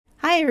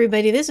Hi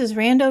everybody, this is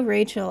Rando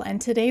Rachel,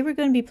 and today we're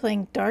going to be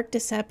playing Dark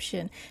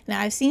Deception.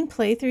 Now I've seen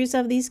playthroughs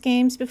of these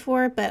games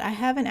before, but I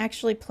haven't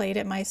actually played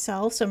it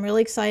myself, so I'm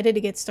really excited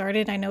to get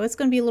started. I know it's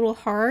going to be a little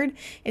hard.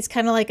 It's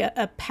kind of like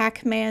a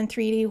Pac-Man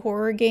 3D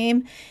horror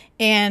game,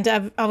 and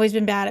I've always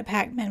been bad at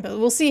Pac-Man, but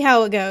we'll see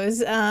how it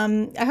goes.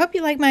 I hope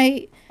you like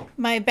my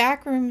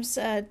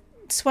Backrooms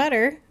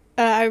sweater.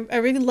 I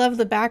really love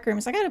the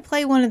Backrooms. I gotta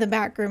play one of the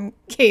Backroom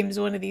games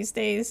one of these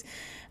days.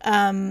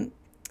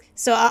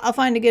 So I'll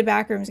find a good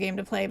Backrooms game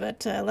to play,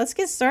 but let's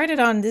get started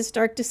on this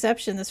Dark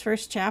Deception, this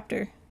first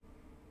chapter.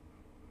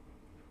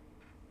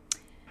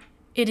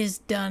 It is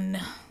done.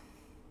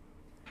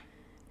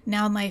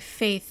 Now my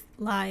faith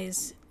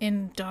lies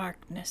in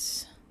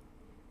darkness.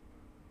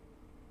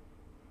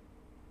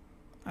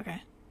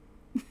 Okay.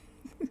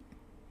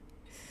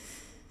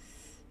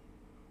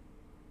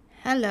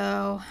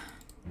 Hello.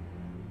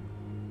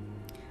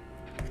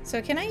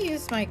 So can I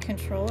use my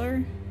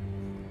controller?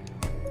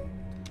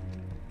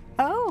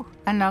 Oh,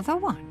 another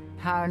one.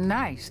 How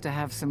nice to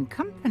have some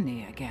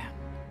company again.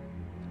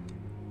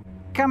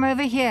 Come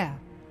over here.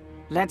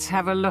 Let's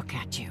have a look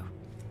at you.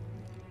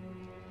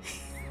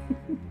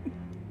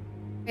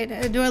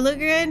 Wait, do I look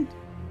good?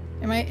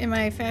 Am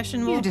I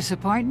fashionable? You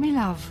disappoint me,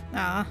 love.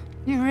 Aw.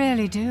 You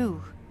really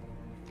do.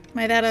 Am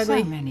I that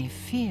ugly? So many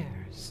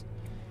fears.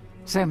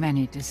 So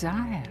many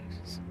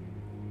desires.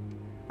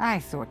 I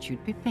thought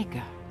you'd be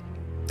bigger.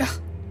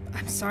 Ugh,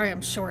 I'm sorry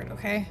I'm short,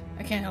 okay?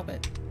 I can't help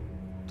it.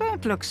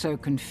 Don't look so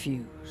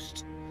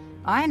confused.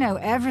 I know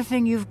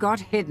everything you've got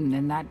hidden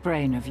in that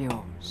brain of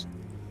yours.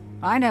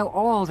 I know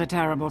all the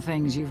terrible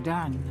things you've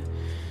done.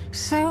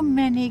 So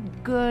many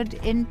good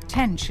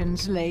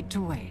intentions laid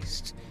to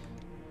waste.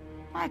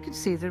 I could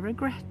see the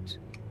regret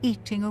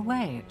eating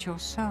away at your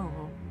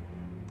soul.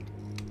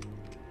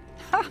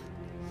 Ha!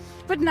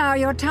 But now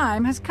your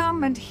time has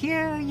come, and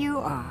here you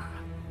are,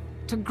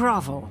 to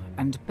grovel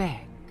and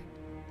beg.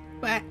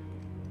 What?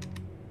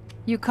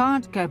 You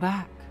can't go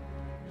back.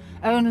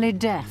 Only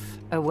death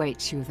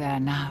awaits you there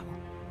now.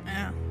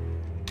 Oh.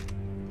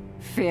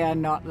 Fear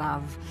not,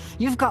 love.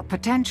 You've got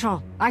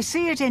potential. I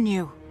see it in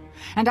you.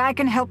 And I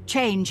can help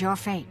change your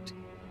fate.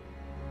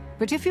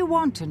 But if you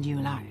want a new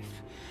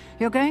life,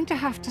 you're going to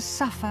have to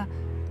suffer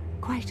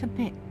quite a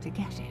bit to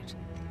get it.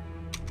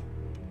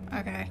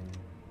 Okay.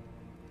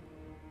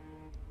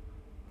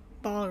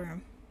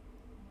 Ballroom.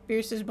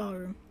 Fierce's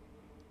ballroom.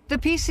 The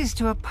pieces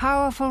to a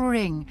powerful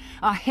ring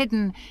are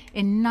hidden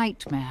in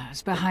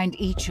nightmares behind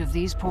each of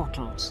these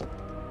portals.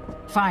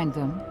 Find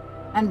them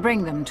and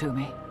bring them to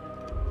me.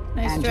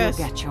 Nice and dress.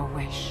 You'll get your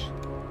wish.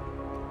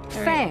 All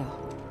Fail.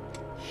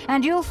 right.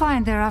 And you'll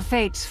find there are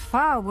fates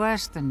far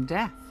worse than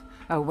death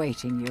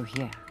awaiting you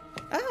here.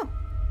 Oh.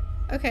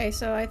 Okay,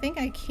 so I think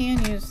I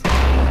can use...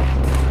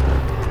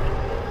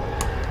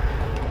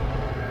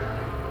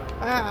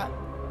 Ah.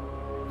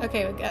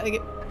 Okay, we gotta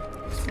get...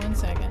 Just 1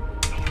 second.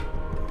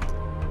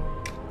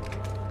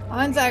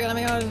 1 second, let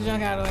me get the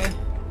junk out of the way.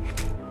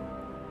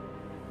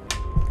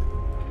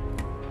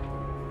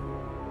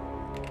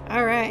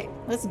 Alright,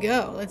 let's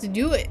go. Let's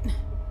do it.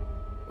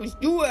 Let's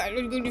do it.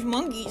 Let's go these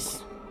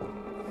monkeys.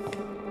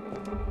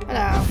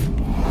 Hello.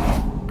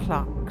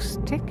 Clock's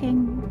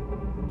ticking.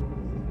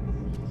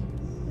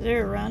 Is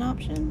there a run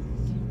option?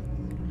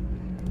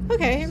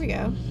 Okay, here we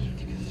go.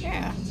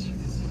 Yeah.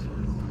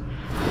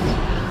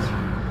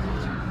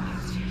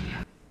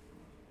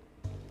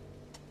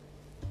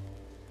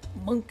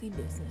 Monkey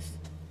business.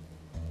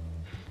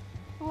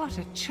 What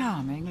a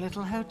charming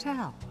little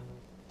hotel.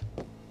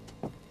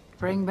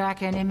 Bring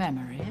back any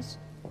memories?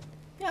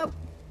 Nope.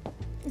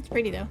 It's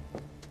pretty though.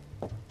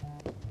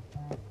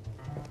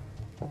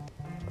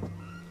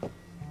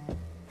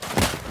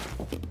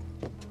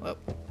 Whoa.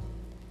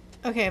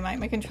 Okay,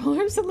 my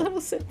controller's a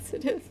little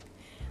sensitive.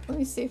 Let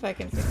me see if I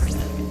can fix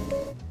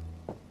that.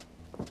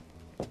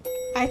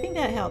 I think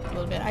that helped a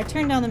little bit. I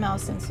turned down the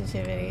mouse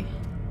sensitivity.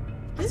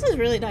 This is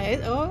really nice.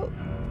 Oh.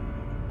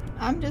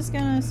 I'm just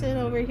gonna sit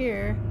over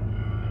here.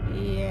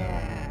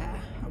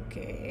 Yeah.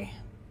 Okay.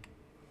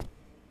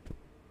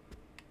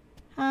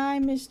 Hi,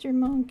 Mr.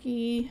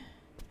 Monkey.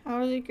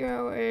 How's it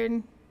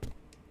going?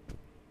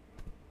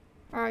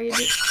 How are you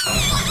doing?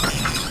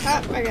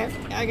 Oh,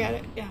 I got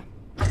it. Yeah.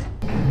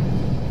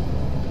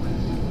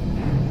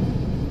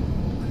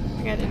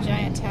 I got a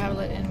giant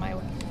tablet in my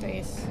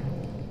face.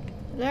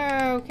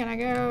 Hello, can I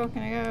go?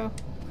 Can I go?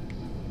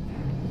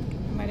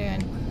 What am I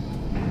doing?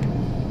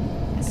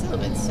 It's a little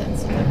bit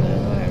sensitive, but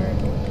whatever.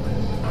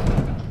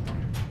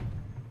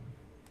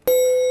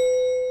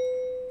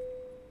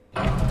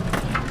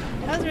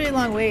 That was a really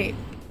long wait.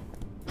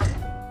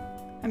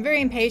 I'm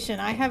very impatient.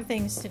 I have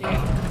things to do.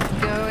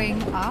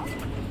 Going up?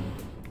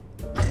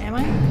 Am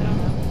I? I don't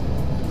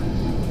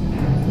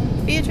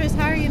know. Beatrice,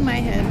 how are you in my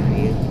head? Are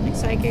you like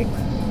psychic?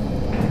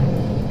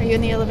 Are you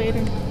in the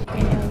elevator? Are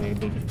you in the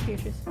elevator,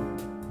 Beatrice?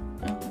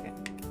 Oh, okay.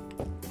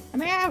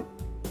 I'm out!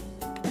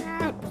 I'm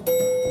out!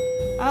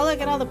 Oh,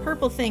 look at all the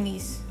purple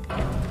thingies.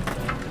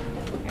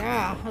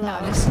 Yeah, hello.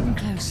 Now listen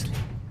closely.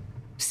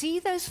 See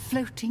those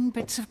floating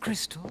bits of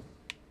crystal?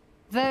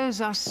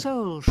 Those are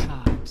soul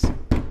shards.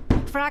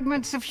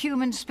 fragments of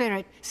human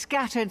spirit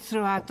scattered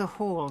throughout the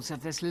halls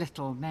of this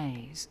little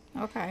maze.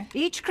 Okay.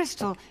 Each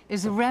crystal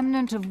is a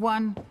remnant of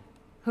one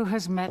who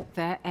has met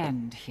their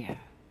end here.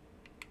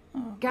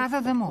 Oh, Gather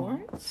them all,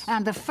 boards?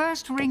 and the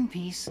first ring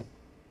piece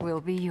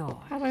will be yours.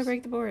 How do I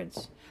break the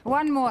boards?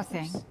 One more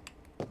thing.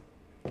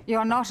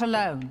 You're not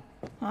alone.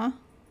 Huh?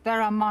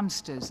 There are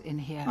monsters in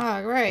here,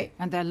 Oh, great.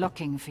 and they're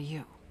looking for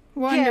you.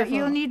 Wonderful. Here,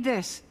 you'll need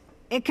this.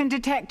 It can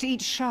detect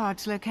each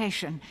shard's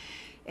location.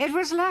 It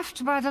was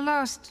left by the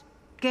last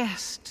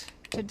guest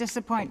to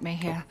disappoint me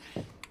here.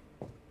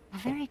 A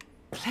very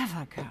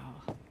clever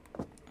girl,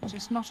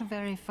 just not a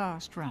very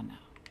fast runner.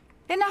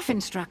 Enough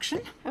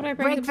instruction. How do I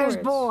break the those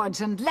boards?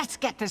 boards and let's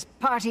get this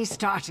party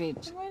started.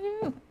 What do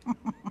I do?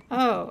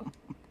 Oh.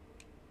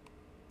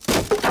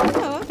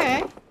 Oh,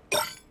 okay.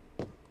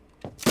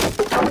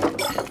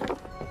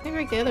 Let me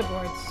break the other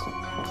boards.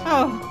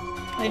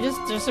 Oh, they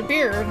just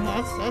disappeared.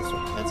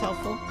 That's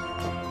helpful.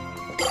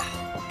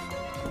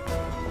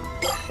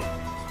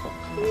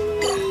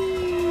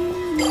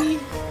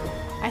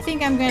 I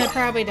think I'm gonna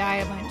probably die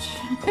a bunch.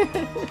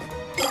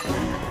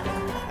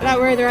 I'm not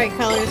wearing the right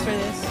colors for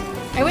this.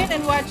 I went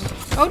and watched.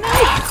 Oh no!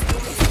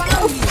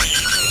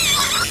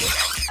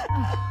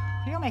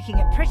 You're making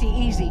it pretty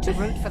easy to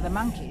root for the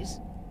monkeys.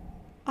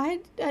 I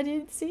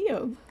didn't see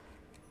him.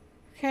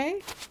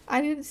 Okay?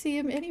 I didn't see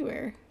him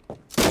anywhere.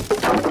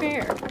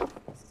 Fair.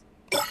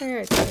 Fair,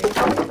 I tell you.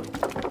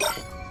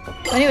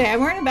 Anyway, I'm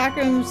wearing a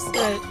Backrooms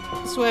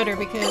sweater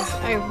because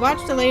I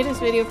watched the latest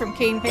video from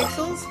Kane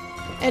Pixels.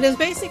 And it was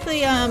basically,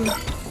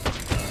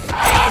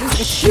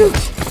 shoot!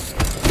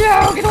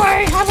 No, get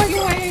away! How do I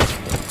get away?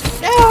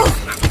 No!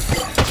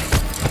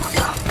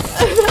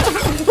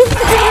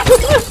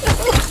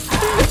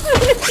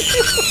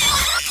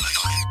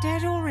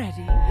 Dead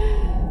already?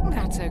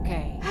 That's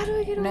okay. How do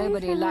I get away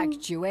Nobody from liked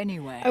him? you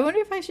anyway. I wonder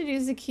if I should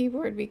use the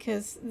keyboard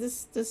because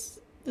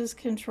this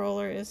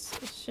controller is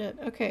shit.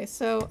 Okay,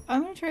 so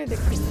I'm gonna try the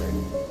keyboard.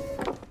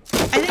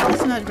 I think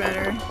it's much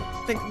better.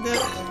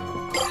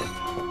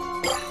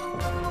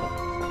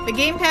 The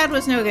gamepad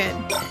was no good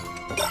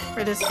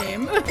for this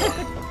game.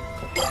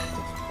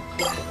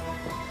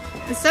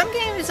 In some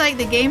games, like,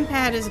 the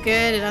gamepad is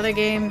good, and other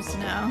games,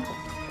 no.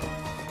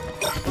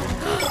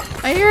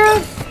 I hear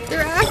them!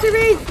 They're after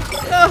me!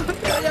 Oh,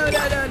 no,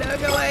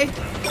 go away!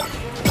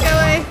 Go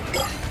away!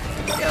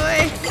 Go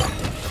away!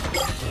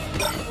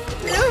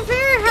 No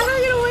fair! How do I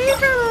get away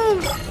from them?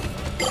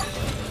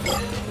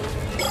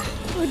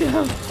 Oh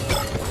no!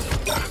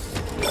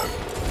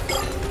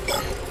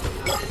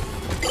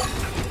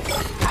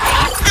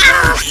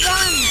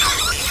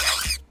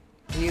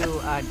 You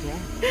are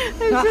dead.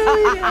 I'm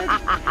totally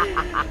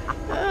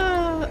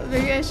dead.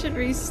 Maybe I should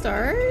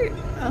restart?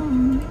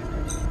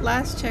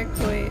 Last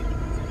checkpoint.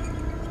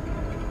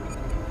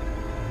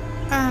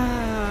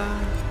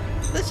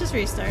 Let's just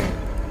restart.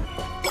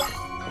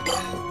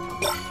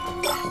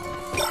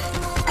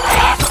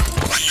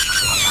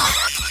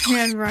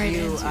 Ran right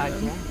You into are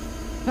him.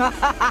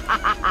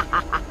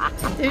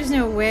 dead. There's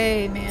no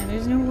way, man.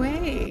 There's no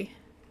way.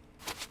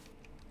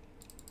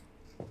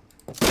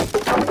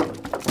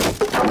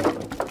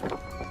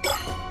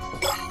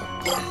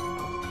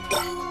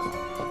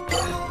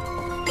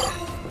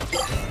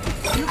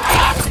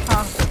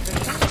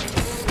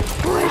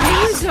 Boy,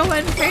 this is so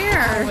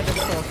unfair.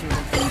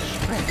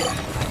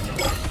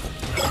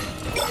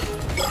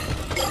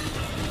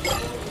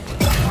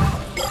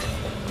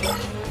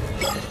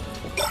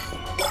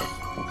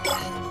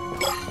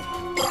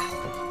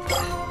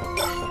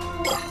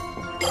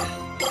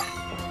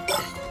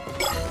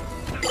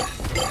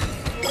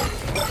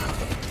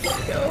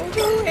 Go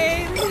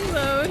away,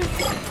 reload.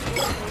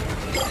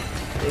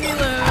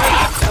 Reload.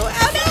 Oh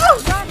no!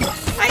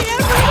 I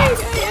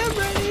am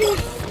running!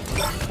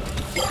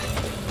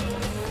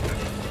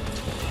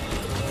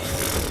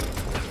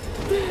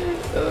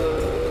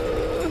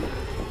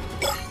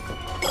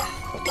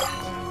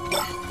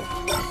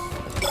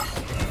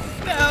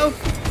 No!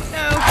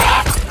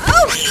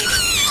 Oh!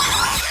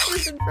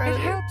 Who's in front It of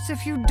me? helps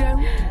if you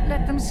don't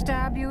let them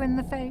stab you in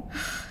the face.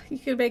 You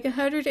can make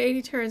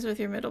 180 turns with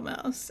your middle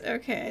mouse.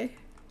 Okay.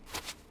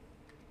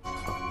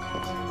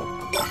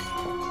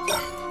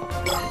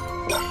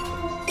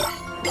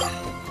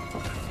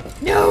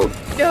 No!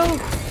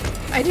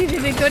 I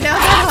needed to go down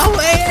that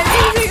hallway!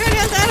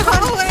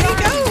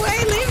 Go away!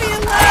 Leave me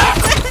alone!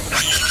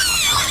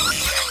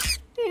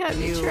 They had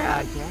me You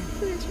trapped.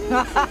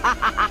 are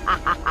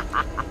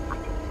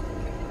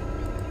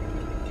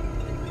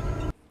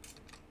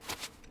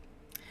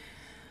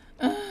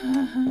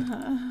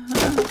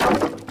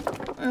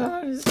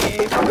Oh, this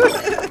game.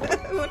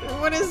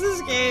 What is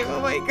this game?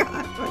 Oh my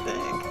god, what the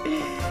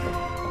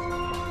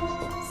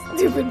heck?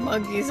 Stupid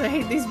monkeys. I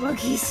hate these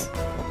monkeys.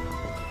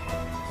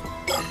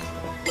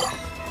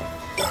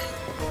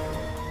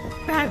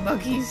 Bad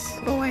monkeys.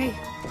 Go away.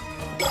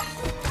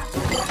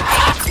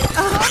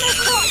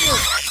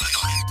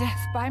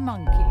 Death by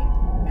monkey?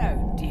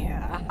 Oh dear,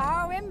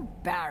 how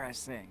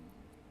embarrassing.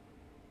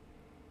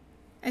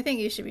 I think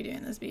you should be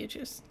doing this,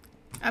 Beatrice.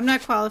 I'm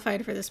not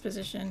qualified for this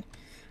position.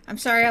 I'm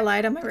sorry I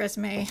lied on my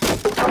resume.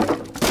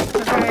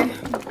 Okay.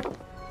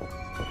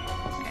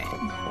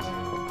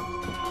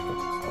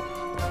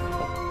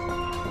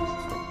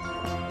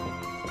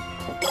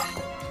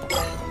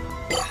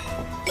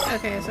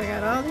 Okay, so I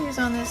got all these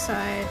on this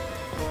side.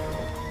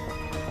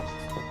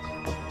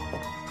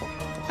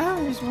 Oh,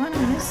 there's one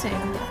I'm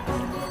missing.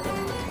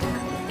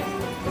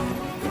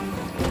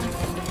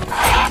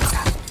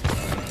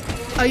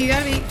 Oh, you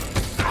gotta be...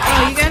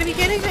 Oh, you gotta be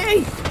kidding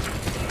me!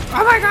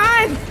 Oh my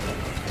god!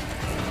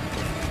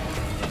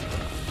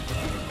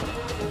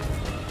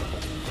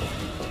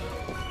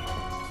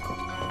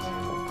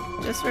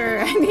 Just where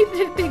I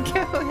needed to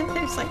go, and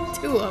there's like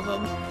 2 of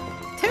them.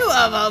 2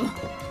 of them!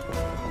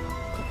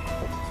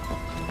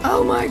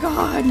 Oh my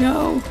god,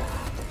 no!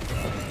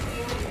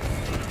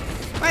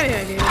 Why did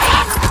I do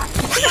that?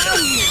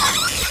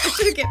 I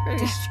should get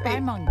rid of By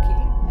monkey?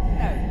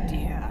 Oh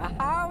dear,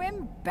 how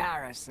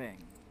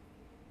embarrassing.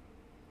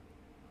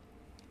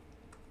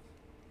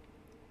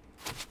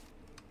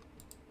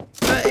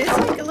 But it's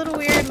like a little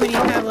weird when you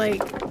have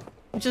like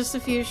just a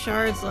few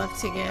shards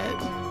left to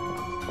get.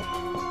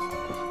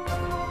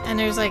 And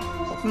there's like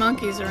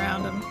monkeys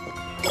around them.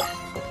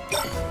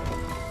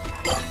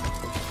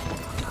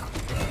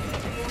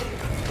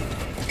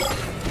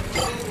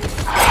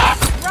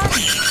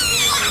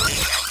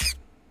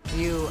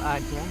 You are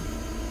dead.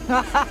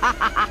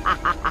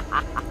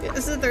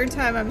 This is the 3rd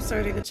time I'm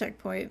starting the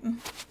checkpoint.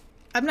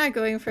 I'm not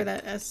going for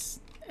that S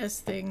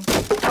thing.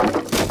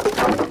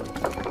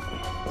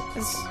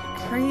 It's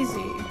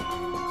crazy.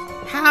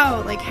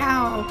 How? Like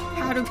how?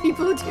 How do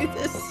people do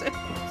this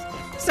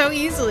so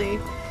easily?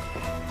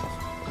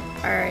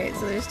 Alright,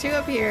 so there's 2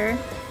 up here.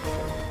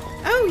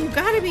 Oh, you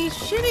gotta be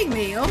shitting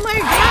me. Oh my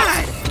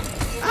god.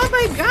 Oh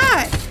my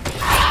god.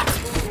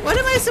 What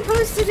am I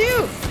supposed to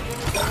do?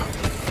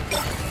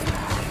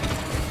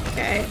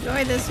 Okay,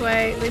 going this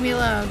way. Leave me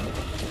alone.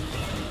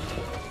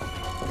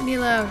 Leave me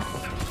alone.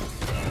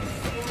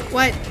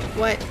 What?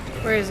 What?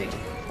 Where is he?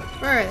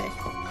 Where are they?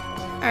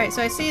 Alright,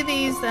 so I see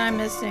these that I'm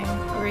missing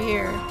over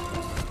here.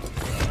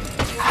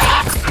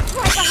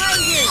 Right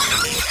behind you!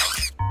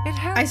 It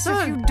hurts I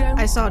saw if you don't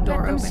a door let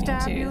them opening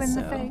stab too, you in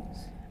the so face.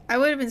 I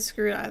would have been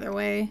screwed either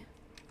way.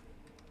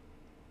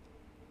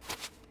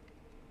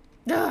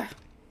 Ugh.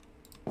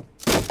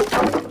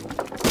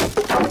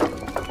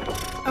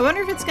 I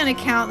wonder if it's gonna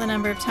count the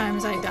number of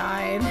times I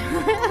died.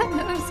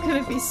 That was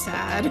gonna be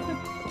sad.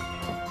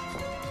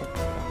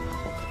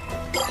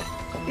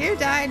 You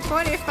died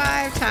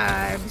 25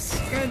 times.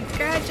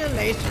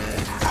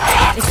 Congratulations.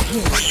 It's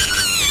him.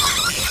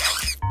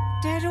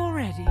 Dead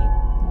already?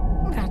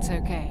 That's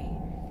okay.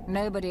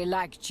 Nobody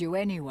liked you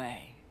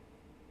anyway.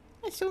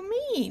 That's so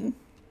mean.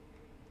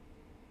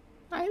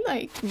 I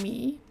like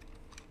me.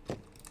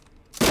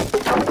 Is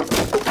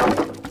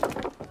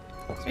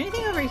there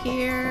anything over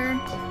here?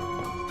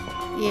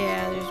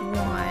 Yeah, there's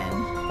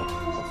one.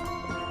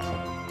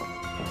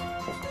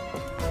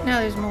 No,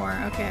 there's more.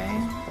 Okay.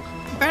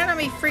 Better not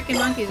be freaking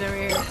monkeys over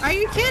here. Are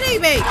you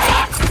kidding me?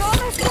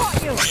 Thomas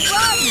got you!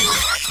 Run!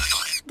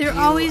 They're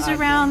always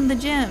around the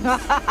gym.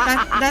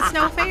 That's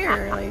no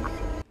fair. Like,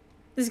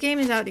 this game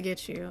is out to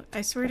get you.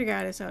 I swear to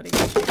God, it's out to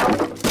get you.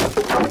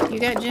 You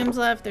got gyms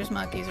left. There's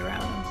monkeys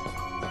around them.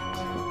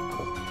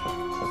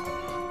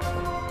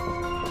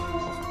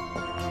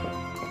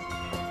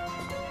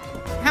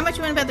 How much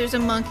you want to bet there's a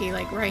monkey,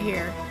 like, right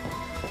here?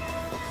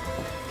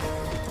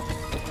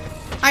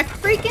 I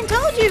freaking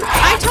told you!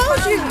 I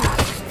told you!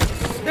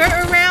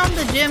 They're around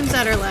the gyms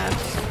that are left.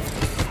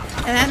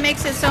 And that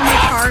makes it so much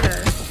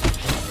harder.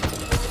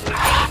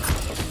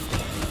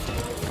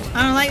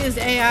 I don't like this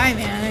AI,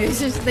 man. It's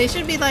just, they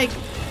should be, like,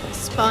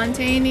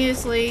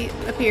 spontaneously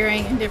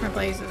appearing in different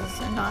places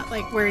and not,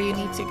 like, where you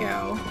need to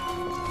go.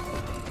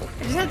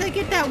 I just had to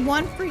get that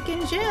one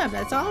freaking gym.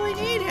 That's all I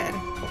needed.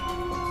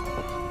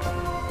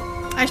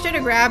 I should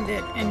have grabbed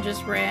it and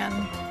just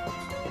ran.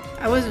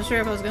 I wasn't sure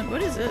if I was gonna...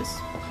 What is this?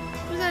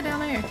 What is that down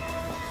there?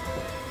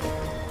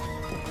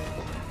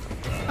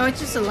 Oh, it's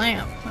just a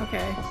lamp.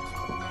 Okay.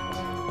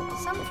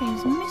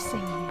 Something's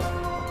missing here.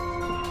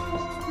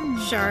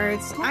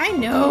 Shards. I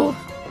know!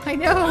 I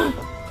know!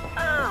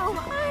 Oh,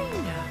 I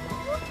know.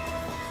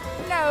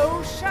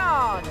 No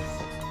shards.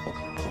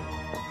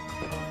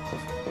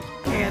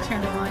 I gotta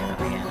turn the volume up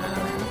again. I don't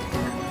know.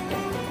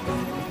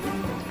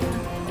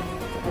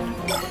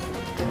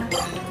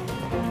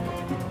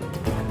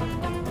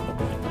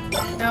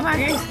 No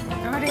monkeys!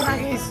 No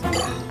monkeys!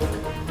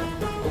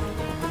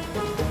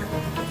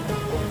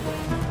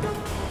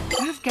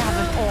 You've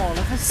gathered all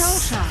of the soul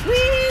shards.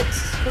 Sweet!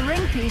 The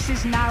ring piece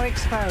is now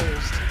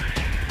exposed,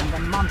 and the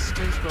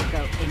monsters will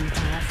go into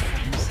a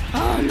frenzy.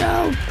 Oh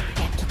no!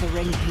 Get to the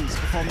ring piece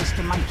before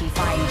Mr. Monkey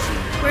finds you.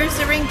 Where's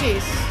the ring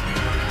piece?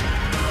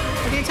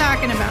 What are you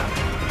talking about?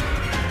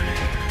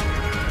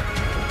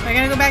 I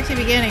gotta go back to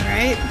the beginning,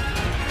 right?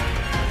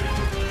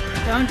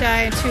 Don't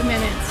die in 2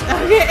 minutes.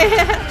 Okay,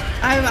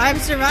 I'm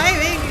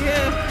surviving.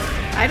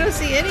 I don't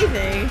see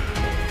anything.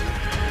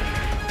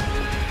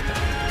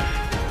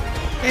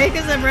 Maybe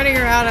because I'm running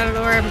around, I don't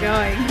know where I'm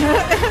going.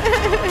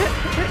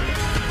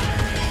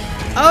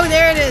 Oh,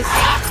 there it is.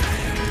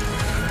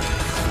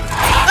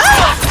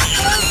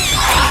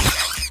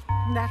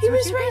 That's He what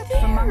was you right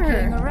get for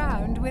monkeying there.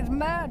 around with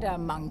murder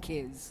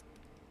monkeys.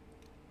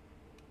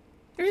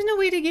 There's no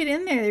way to get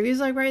in there. He was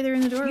like right there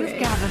in the doorway. You've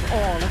gathered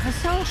all of the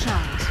soul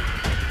shards.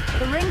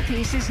 The ring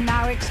piece is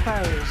now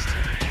exposed.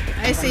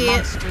 I see the it.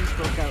 monsters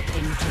will go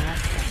into a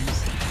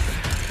frenzy.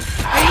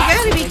 Oh, you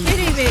gotta be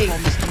kidding me.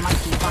 Mr.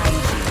 Monkey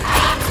finds you.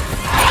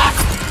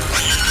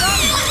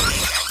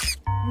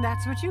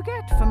 That's what you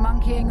get for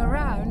monkeying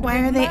around. Why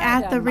with are they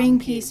at murder the ring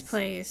monkeys. piece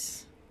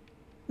place?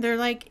 They're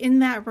like in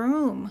that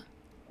room.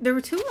 There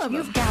were 2 of them.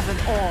 You've gathered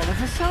all of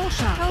the soul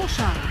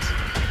shards.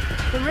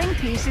 The ring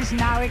piece is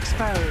now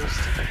exposed,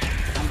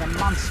 and the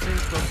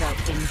monsters will go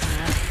into it.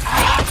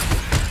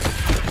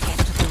 Get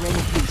to the ring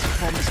piece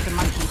before Mr.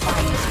 Monkey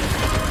finds you.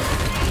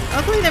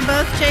 Hopefully they're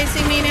both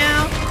chasing me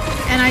now,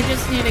 and I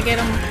just need to get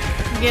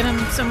them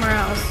somewhere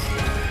else.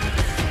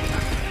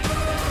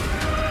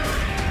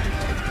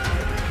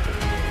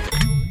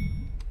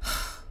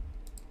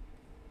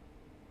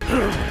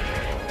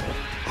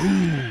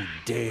 Who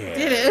dare?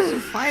 Did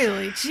it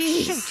finally?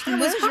 Jeez, Shoot, that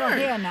was Liz, you're hard.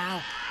 here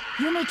now.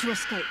 You need to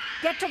escape.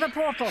 Get to the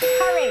portal.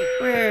 Hurry!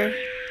 Where?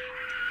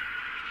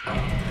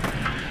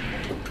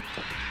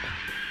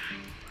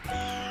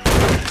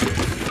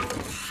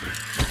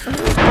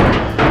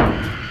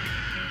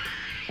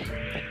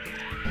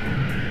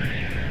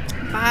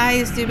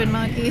 Bye, stupid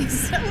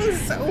monkeys. That was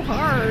so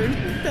hard.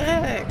 What the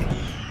heck?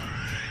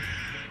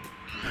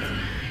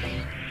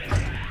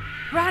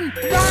 Run!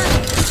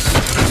 Run!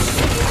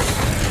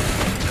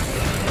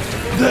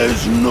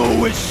 There's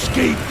no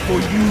escape for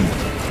you,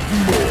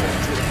 mortal.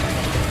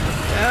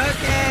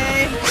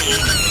 Okay.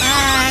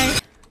 Bye.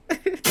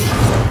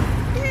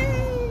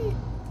 Yay.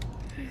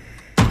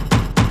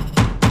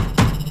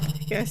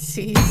 Yes,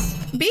 he's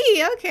B.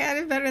 Okay, I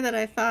did better than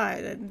I thought.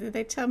 Did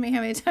they tell me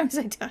how many times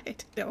I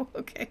died? No.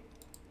 Okay.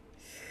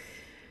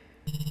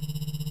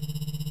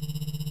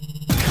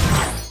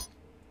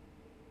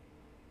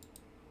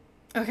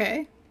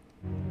 Okay.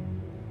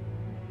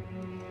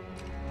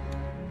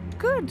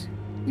 Good.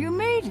 You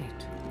made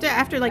it.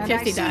 After like And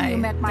 50 I see died. you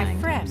met my dying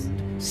friend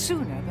times.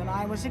 sooner than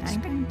I was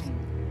expecting.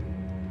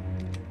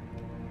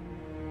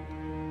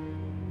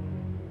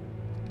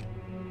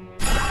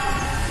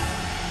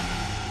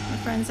 My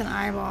friend's an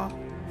eyeball.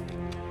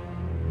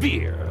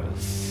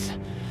 Fierce.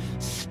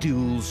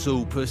 Still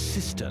so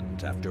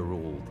persistent after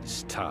all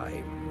this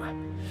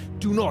time.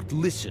 Do not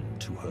listen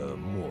to her,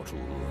 mortal.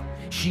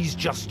 She's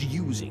just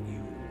using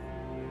you.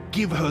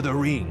 Give her the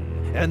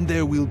ring, and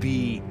there will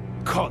be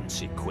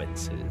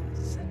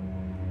consequences.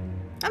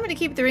 I'm gonna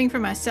keep the ring for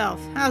myself.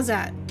 How's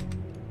that?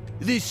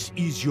 This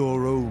is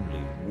your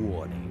only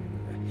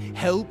warning.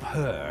 Help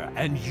her,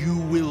 and you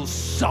will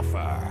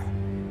suffer.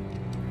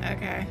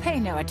 Okay. Pay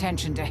no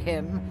attention to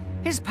him.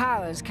 His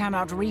powers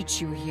cannot reach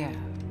you here.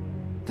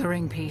 The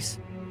ring piece.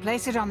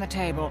 Place it on the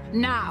table,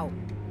 now!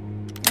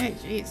 Hey,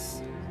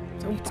 jeez.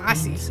 So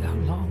bossy. So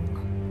long.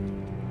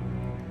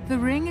 The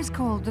ring is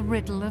called the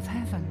Riddle of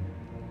Heaven.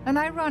 An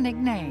ironic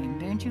name,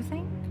 don't you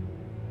think?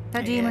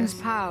 The demon's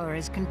Yes. power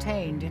is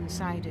contained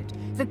inside it.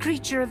 The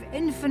creature of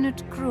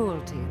infinite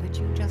cruelty that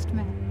you just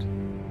met.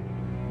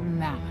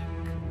 Malak.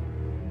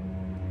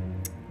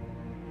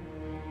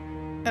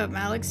 Oh,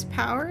 Malik's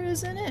power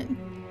is in it?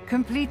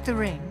 Complete the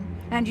ring,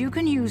 and you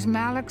can use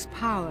Malak's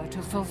power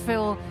to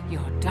fulfill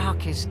your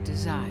darkest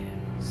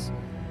desires.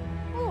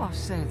 Or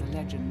so the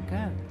legend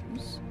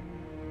goes.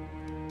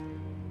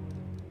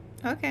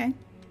 Okay.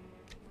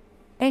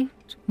 8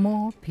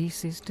 more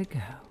pieces to go.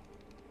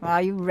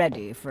 Are you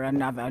ready for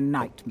another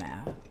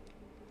nightmare?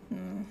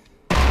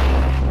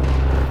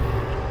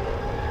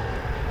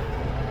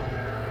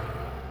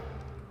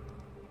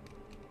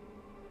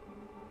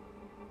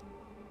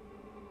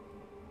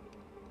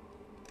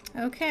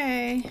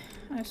 Okay.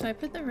 So I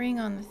put the ring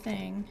on the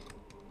thing.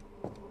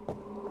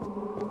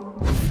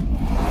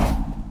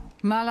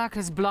 Malak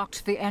has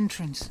blocked the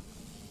entrance.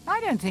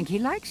 I don't think he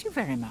likes you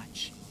very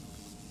much.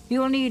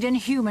 You'll need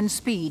inhuman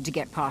speed to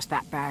get past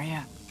that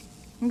barrier.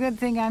 Good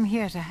thing I'm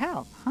here to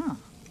help, huh?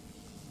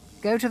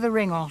 Go to the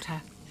ring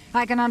altar.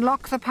 I can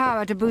unlock the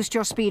power to boost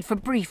your speed for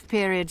brief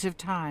periods of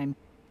time.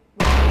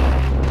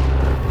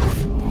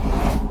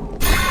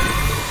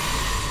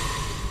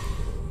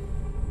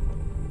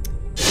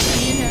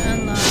 Need to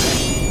unlock.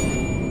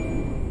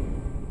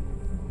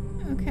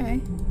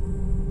 Okay.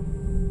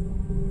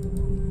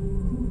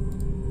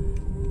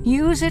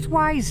 Use it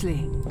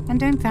wisely, and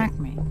don't thank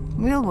me.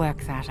 We'll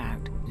work that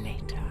out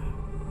later.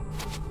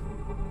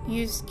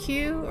 Use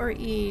Q or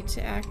E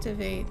to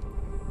activate.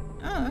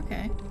 Oh,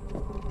 okay.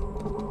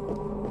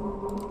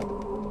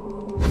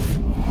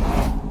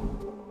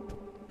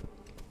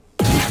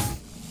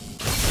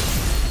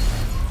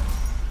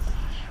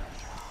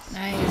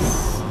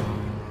 Nice.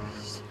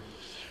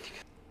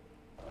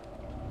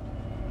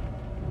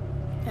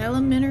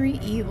 Elementary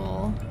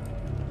evil.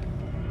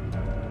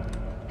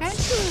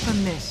 Don't you ever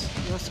miss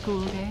your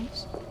school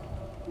days?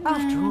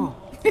 After all,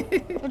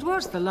 it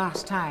was the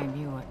last time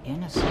you were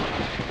innocent.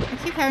 I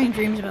keep having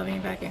dreams about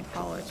being back in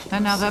college.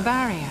 Another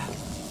barrier.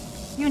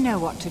 You know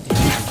what to do.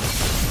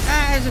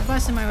 Ah, there's a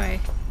bus in my way.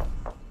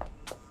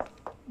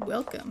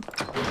 Welcome.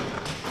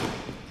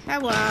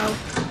 Hello.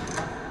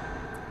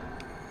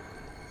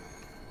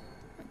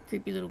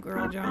 Creepy little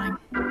girl drawing.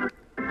 Ooh,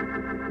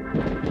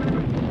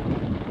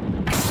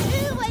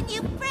 a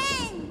new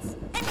friend!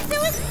 I'm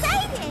so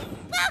excited!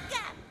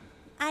 Welcome!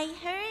 I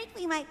heard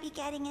we might be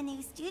getting a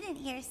new student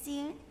here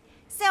soon,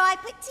 so I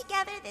put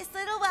together this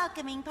little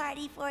welcoming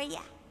party for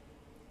you.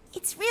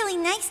 It's really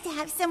nice to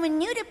have someone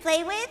new to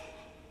play with.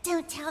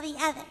 Don't tell the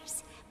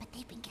others, but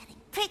they've been getting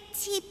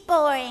pretty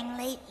boring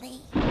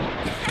lately.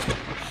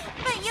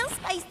 But you'll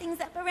spice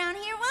things up around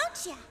here,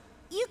 won't you?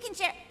 You can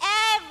share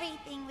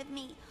everything with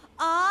me.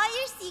 All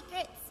your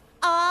secrets,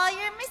 all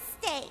your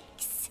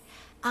mistakes,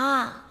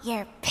 all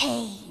your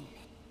pain.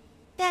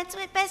 That's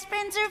what best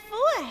friends are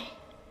for,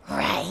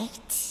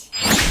 right?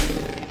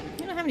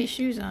 You don't have any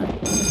shoes on.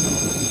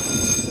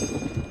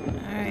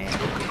 Alright,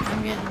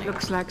 I'm getting it.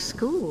 Looks like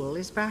school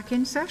is back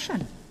in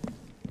session.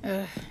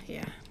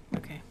 Yeah,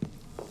 okay.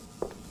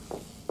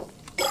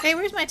 Hey,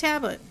 where's my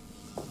tablet?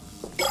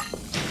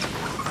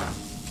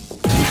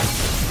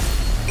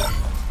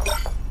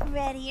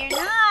 Ready or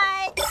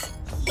not,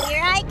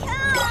 here I come!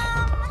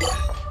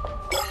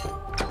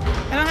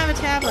 I don't have a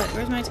tablet.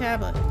 Where's my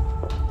tablet?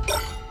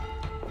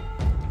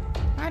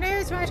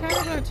 Where's my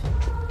tablet?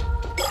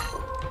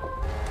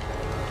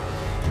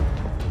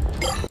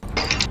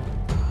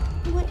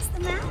 What's the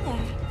matter?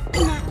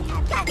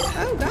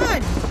 Oh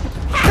God!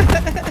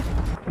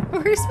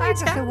 Where's my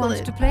Agatha wants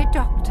tablet? to play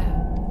doctor.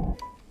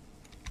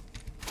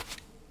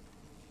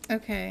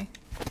 Okay,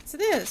 so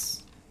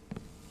this.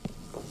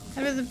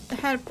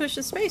 How to push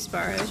the space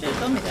bar. They should have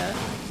told me that.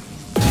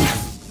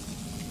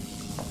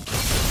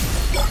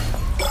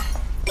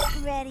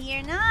 Ready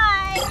or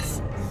not,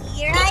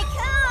 here I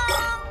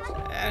come!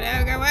 Oh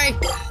no, go away!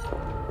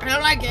 I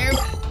don't like you!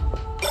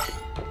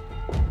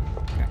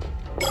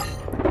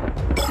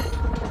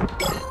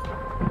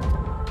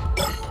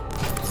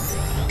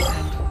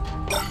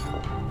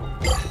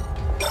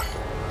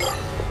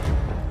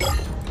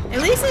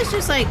 At least it's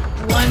just like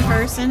one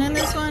person in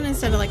this one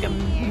instead of like a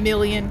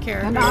million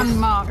characters. An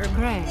unmarked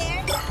grave.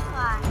 There you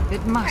are.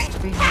 It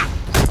must be hers.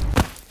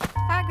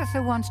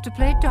 Agatha wants to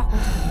play doctor.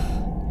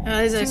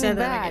 As I Too said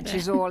that, bad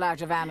she's all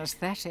out of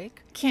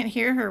anesthetic. can't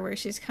hear her where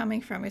she's coming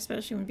from,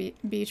 especially when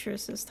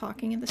Beatrice is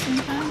talking at the same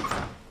time.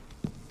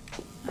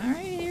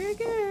 Alright, here we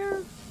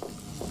go.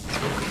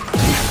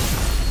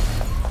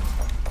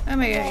 Oh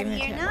my God, even the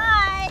Ready or tablet.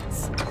 not,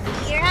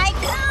 here I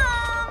come!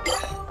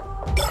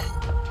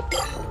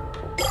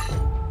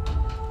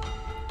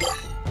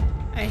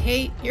 I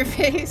hate your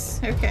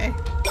face. Okay.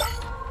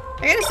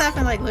 I gotta stop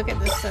and like look at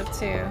this stuff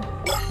too.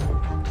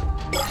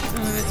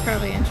 Some of it's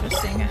probably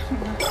interesting. I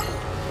don't know.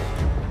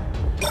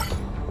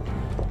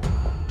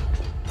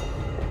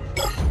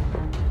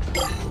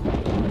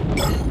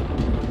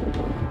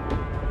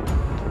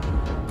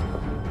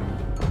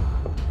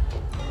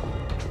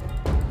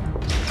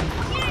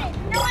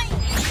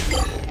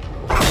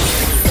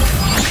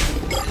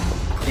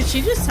 Did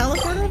she just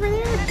teleport over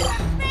there?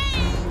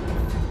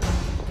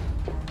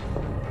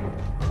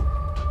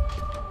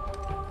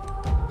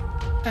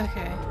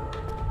 Okay.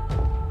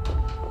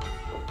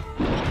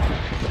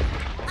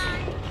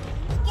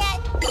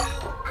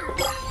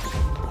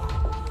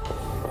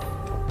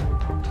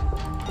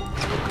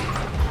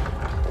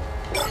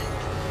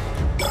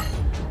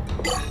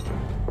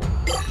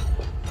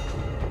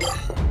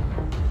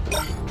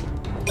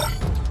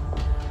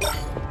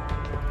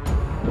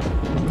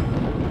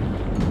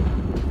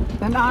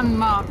 An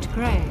unmarked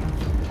grave.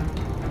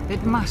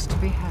 It must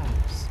be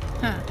hers.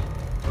 Huh.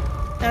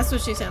 That's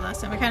what she said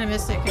last time. I kind of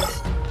missed it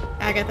because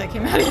Agatha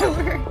came out of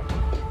nowhere.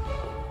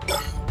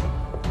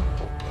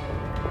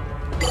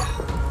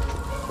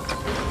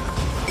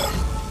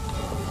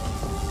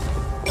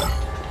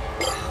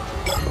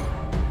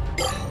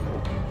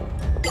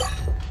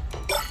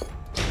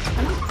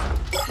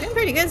 I'm doing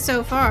pretty good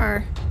so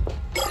far.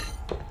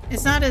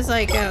 It's not as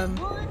like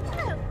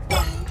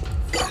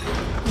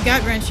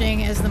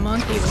gut-wrenching as the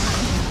monkey one.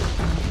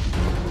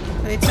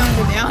 They toned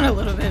it down a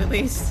little bit at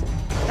least.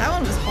 That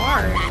one was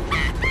hard.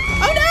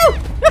 Oh no!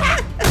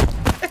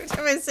 Every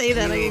time I say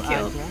that, I get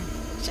killed.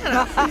 Shut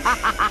up.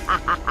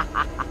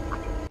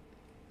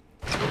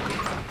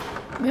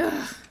 Ugh.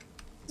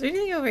 Is there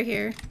anything over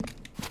here?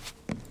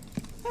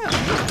 Oh.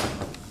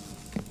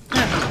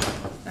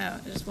 No,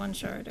 just one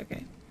shard.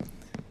 Okay.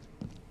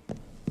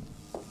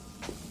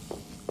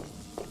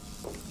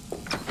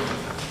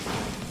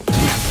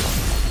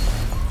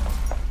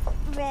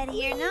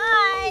 Ready or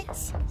not,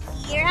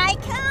 here I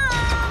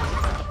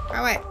come!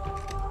 Oh, wait.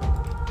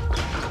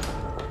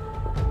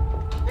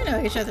 I know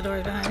I can shut the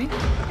doors behind me.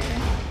 Okay.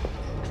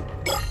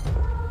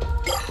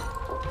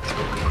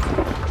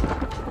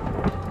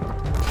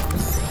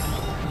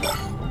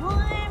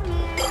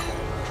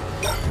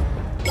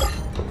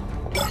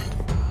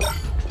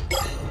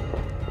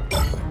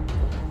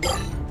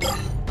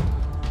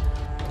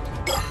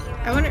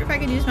 I wonder if I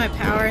could use my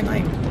power and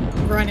like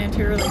run into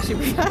her like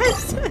super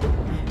fast.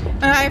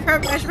 I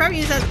should probably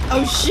use that.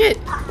 Oh shit!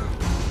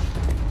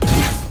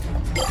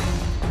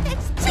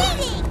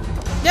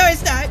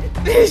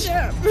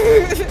 Bishop!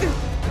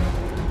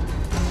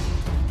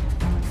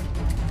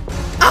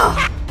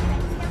 Oh!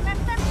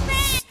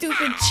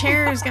 Stupid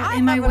chairs got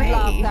in my way. I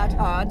haven't laughed that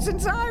hard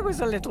since I was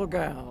a little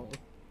girl.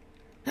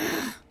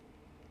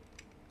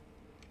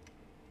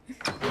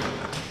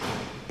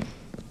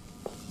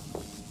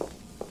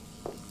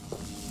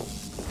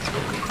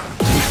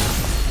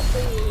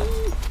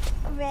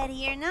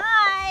 Ready or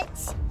not,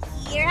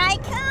 here I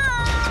come!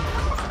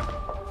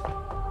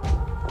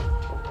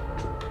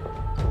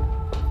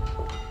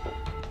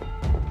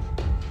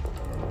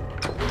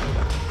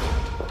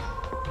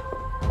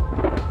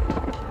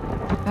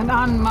 An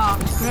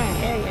unmarked grave.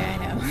 Yeah,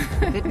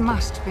 I know. It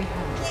must be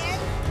her. There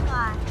you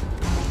are.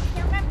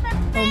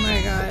 Oh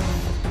my god.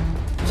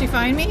 Did she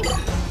find me?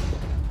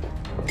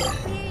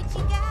 Where'd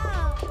you go?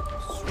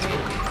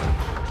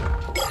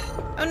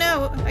 Oh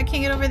no, I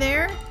can't get over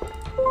there?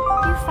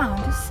 You found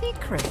a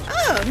secret.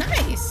 Oh,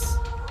 nice.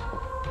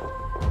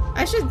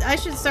 I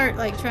should start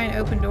like trying to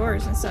open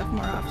doors and stuff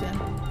more often.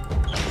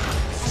 I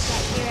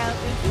bet you're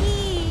over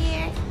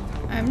here.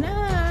 I'm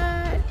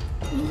not.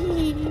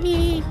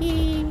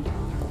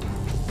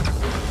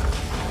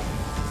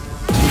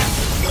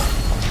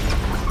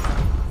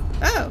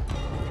 Oh.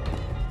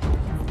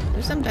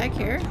 There's some back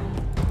here.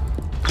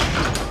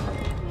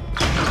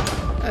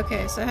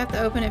 Okay, so I have to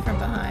open it from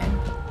behind.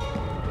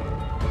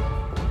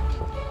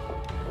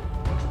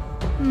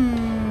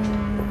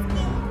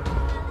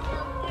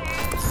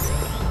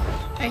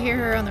 I hear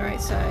her on the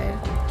right side.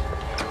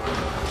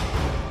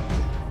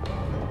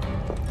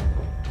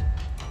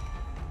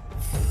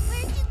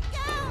 Where'd you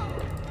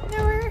go?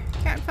 Nowhere.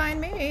 Can't find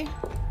me.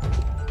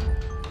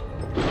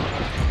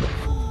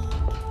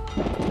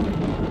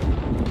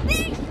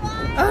 There you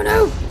are. Oh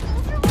no!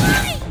 Those are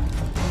mine.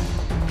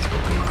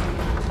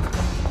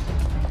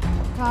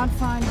 Can't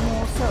find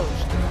more souls.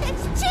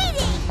 That's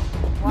cheating.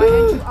 Why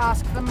don't you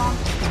ask the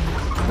monster?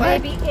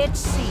 What? Maybe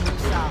it's seen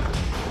some.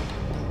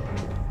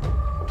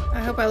 I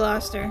hope I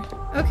lost her.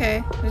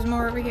 Okay, there's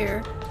more over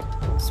here.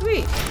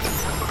 Sweet.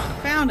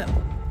 Found him.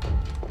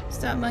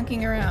 Stop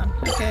monkeying around.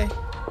 Okay.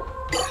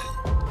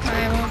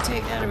 I won't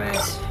take that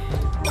advice.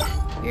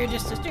 You're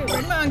just a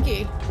stupid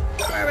monkey.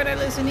 Why would I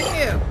listen to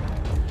you?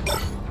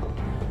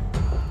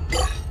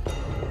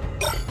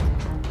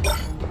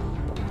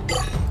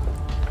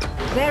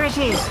 There it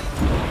is.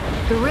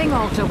 The ring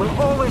altar will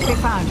always be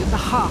found at the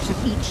heart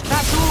of each.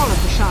 That's all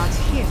of the shards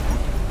here.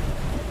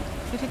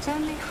 But it's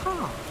only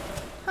half.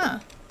 Huh.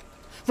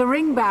 The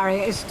ring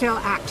barrier is still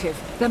active.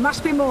 There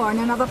must be more in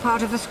another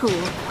part of the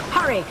school.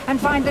 Hurry and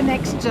find the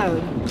next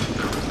zone.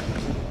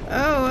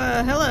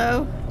 Oh,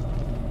 hello.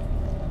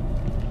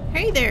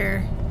 Hey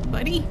there,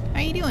 buddy.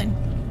 How you doing?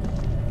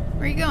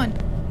 Where you going?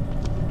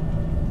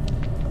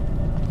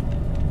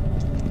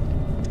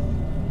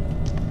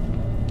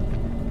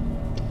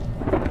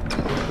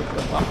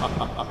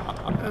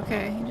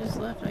 Okay, he just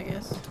left, I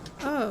guess.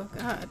 Oh,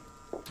 God.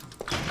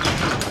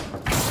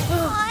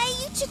 Aw,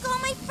 you took all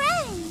my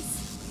friends.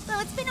 Well,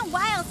 it's been a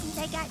while since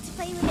I got to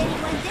play with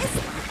anyone this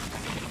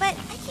long, but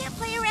I can't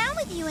play around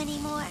with you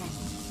anymore.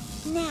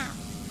 Now,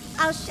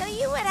 I'll show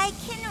you what I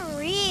can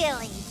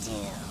really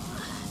do.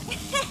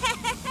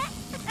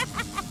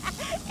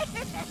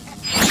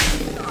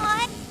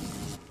 Aw.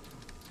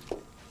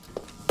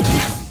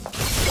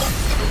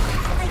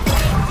 Like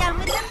getting done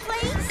with them,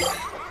 please?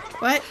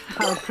 What?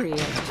 How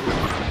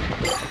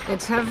creative.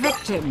 It's her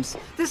victims.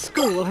 The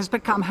school has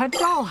become her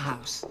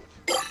dollhouse.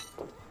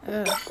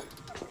 Ugh.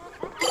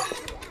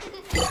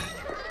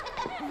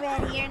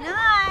 Ready or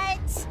not,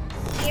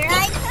 here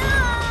I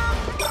come!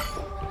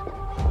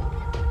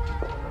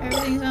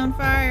 Everything's on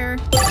fire.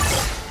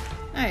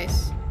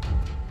 Nice.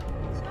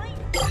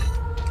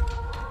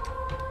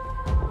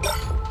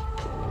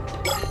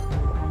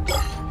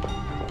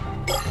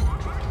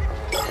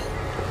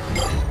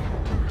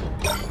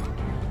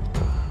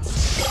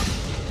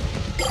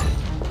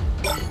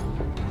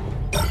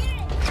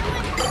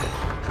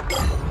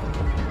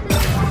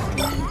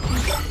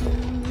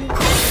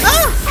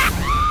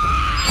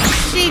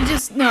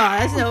 No,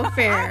 that's no I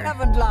fair.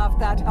 haven't laughed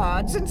that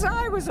hard since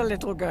I was a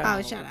little girl.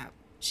 Oh, shut up.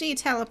 She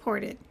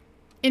teleported.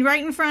 And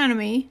right in front of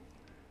me.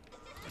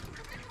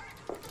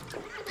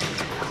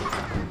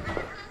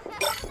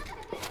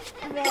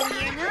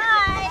 Ready or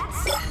not,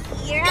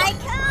 here I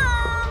come!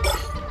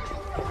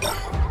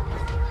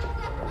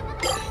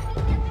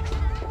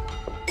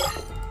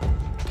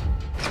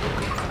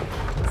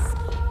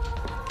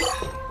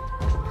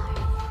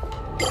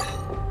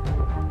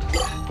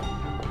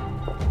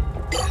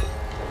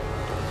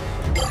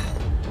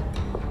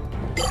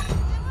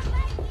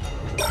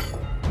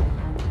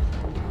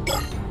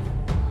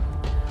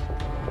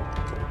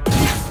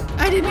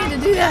 I didn't mean to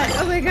do that.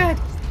 Oh my god.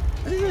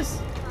 What is this?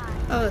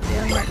 Oh, it's the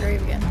unmarked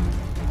grave again.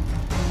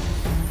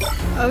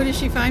 Oh, did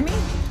she find me?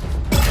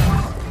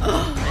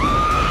 Oh.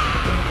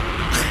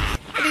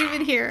 I didn't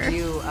even hear her.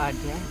 You are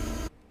dead.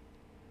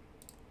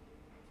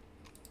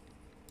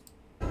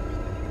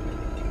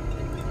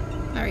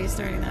 How are you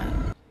starting that?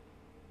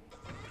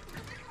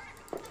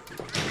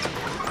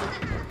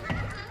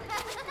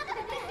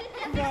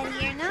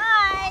 Ready or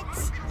not,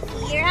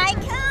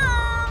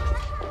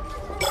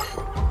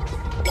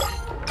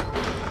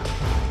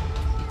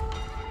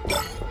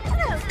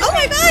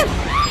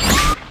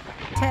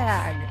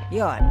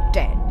 You're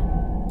dead.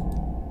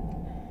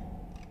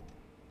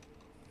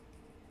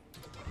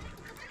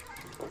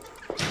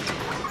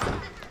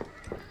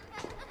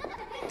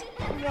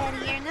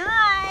 Ready or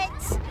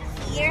not,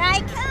 here I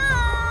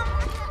come!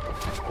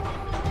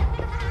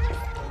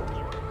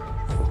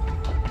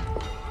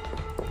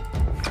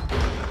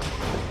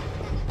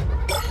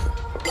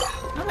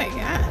 Oh my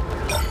god.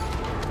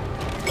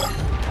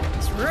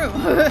 This room.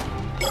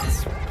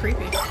 It's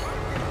creepy.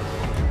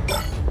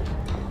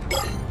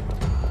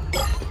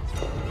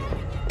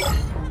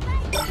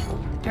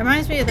 It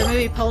reminds me of the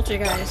movie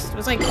Poltergeist. It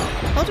was like,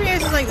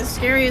 Poltergeist is like the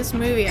scariest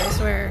movie, I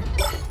swear.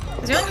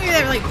 It's the only movie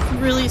that like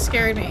really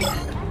scared me.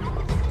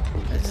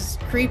 It's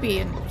just creepy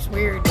and just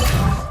weird.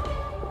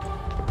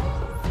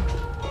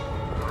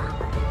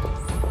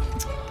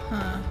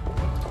 Huh.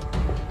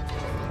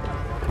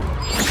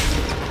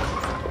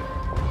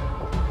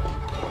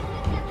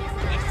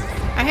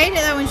 I hate it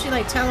that when she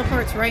like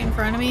teleports right in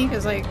front of me,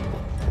 because like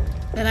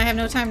then I have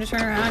no time to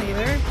turn around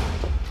either.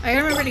 I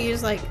remember to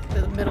use like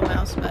the middle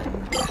mouse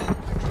button.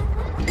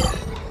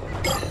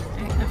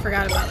 I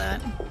forgot about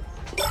that.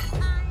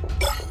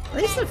 At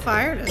least the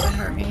fire doesn't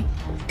hurt me.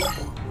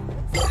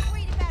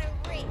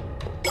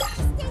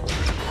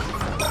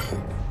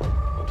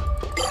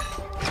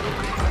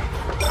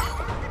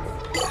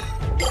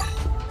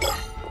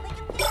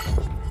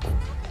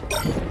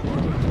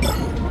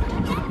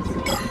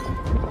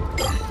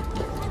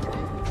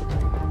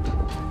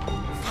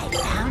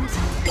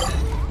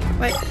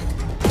 What?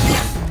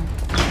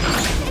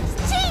 It's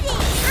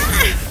cheating!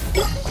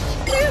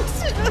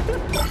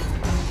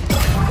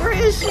 Where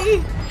is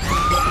she?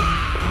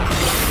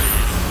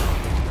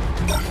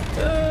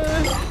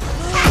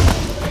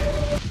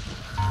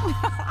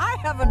 I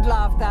haven't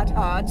laughed that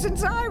hard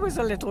since I was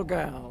a little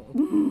girl.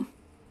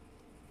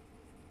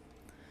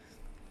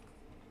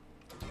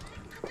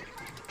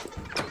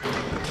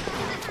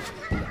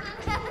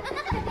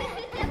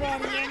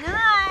 Ready or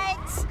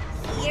not,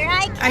 here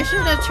I come! I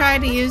should have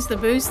tried to use the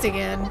boost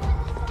again.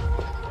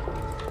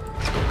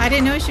 I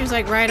didn't know she was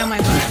like right on my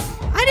butt.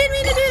 I didn't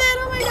mean to do that,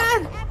 oh my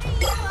god!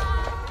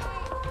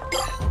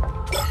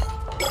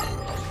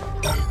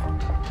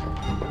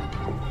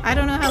 I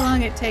don't know how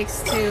long it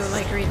takes to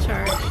like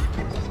recharge.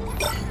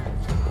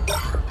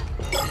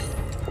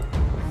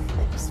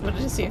 Just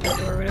wanted to see if the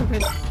door would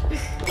open.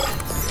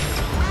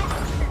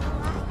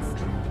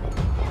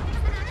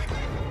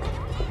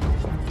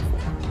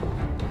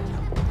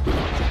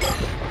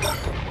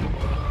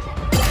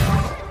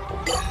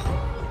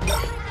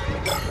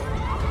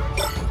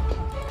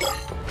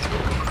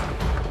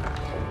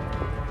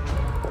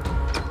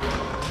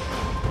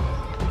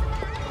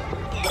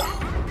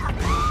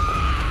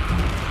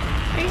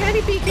 You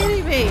gotta be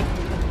kidding me.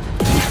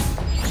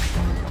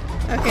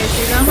 Okay,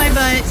 she's on my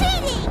butt.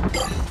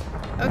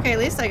 Okay, at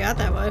least I got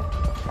that one.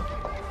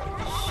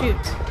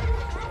 Shoot.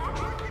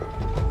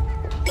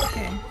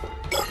 Okay.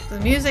 The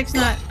music's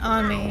not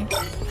on me.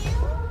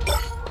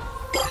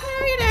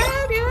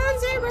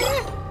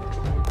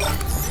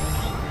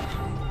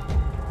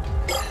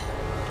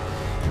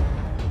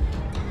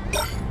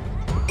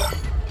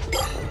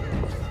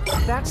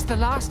 That's the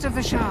last of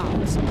the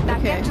shards. Now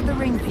Okay. get to the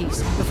ring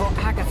piece before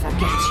Agatha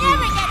gets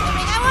Never you. get the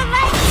ring, I won't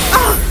let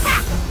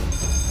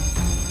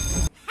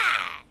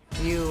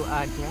you! You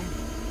are dead.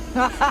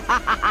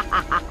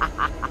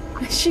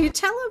 She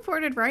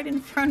teleported right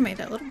in front of me,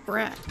 that little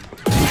brat.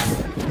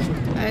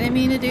 I didn't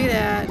mean to do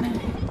that.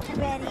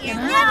 Ready or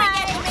not, never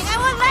get the ring, I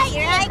won't let you!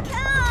 Here I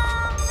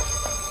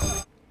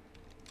come!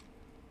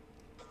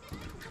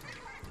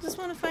 Just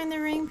want to find the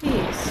ring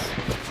piece.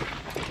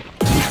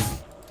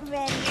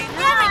 Ready or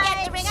not, never get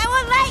the ring, I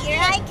won't let you!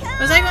 Here I come!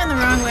 Was I going the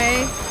wrong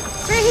way?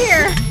 It's right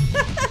here!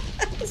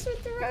 I just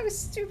went the wrong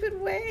stupid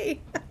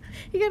way.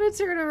 You gotta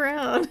turn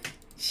around.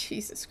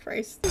 Jesus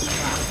Christ.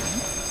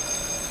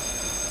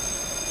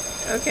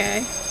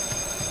 Okay.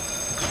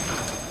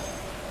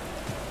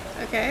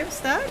 Okay, I'm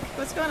stuck?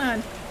 What's going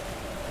on?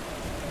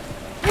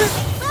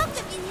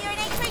 Welcome you here, and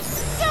I tried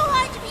so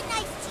hard to be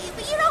nice to you,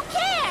 but you don't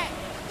care!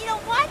 You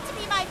don't want to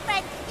be my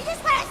friend, you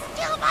just want to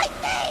steal my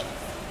things!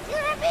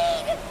 You're a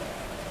mean,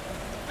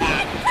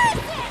 bad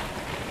person!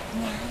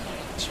 Now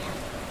you're in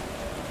trouble.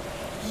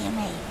 You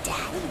made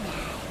Daddy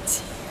mad,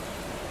 too.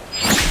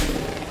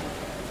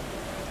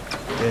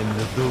 End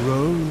of the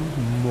road,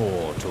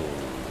 mortal.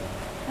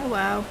 Oh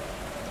wow.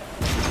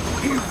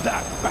 Give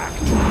that back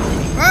to me.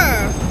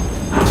 Oh,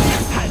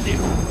 Hand it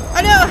over,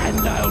 oh no! and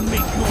I'll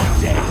make your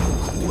death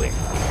quick.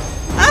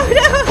 Oh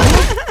no!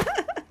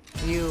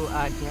 You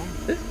are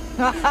dead.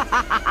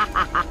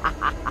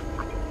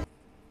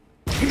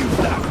 Give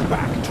that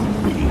back to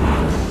me.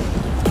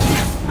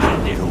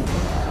 Hand it over,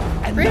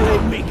 and Really?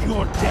 I'll make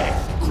your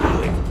death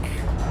quick.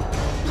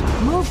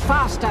 Move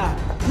faster.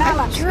 Now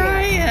let's hear it.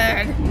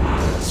 Trying.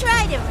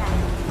 Try to run.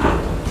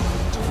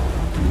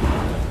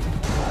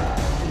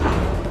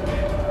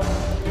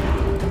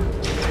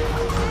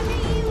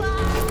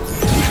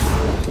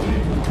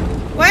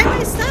 Why am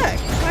I stuck?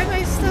 Why am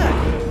I stuck?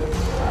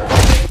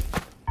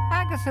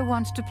 Agatha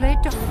wants to play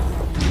dog.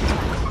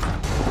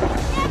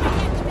 Never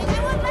get the ring, I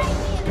won't let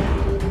you!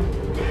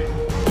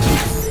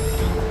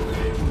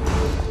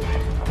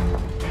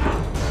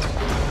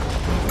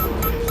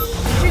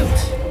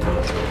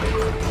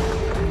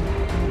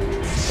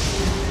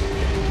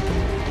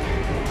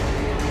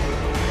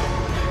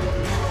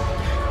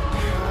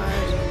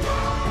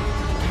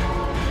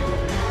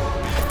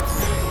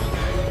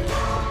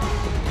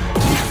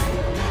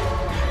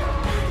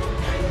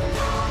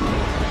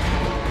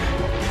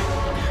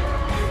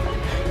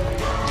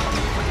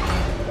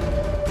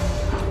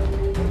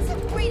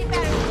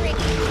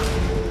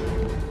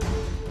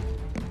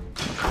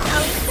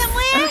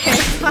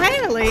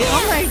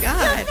 my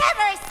god. You'll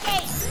never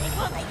escape! I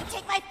won't let you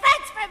take my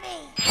friends from me!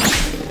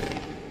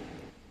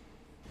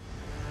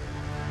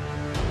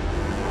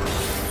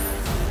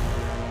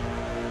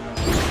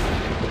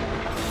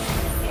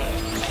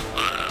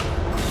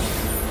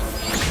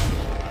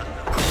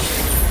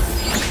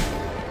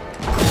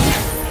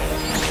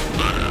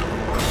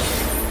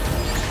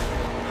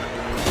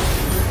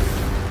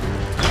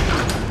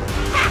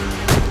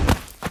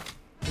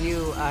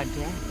 You are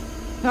dead.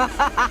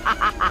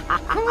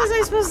 What was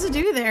I supposed to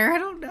do there? I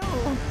don't know.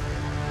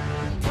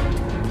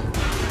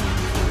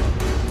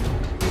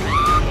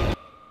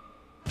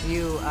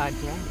 You are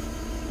dead.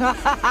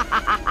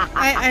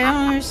 I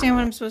don't understand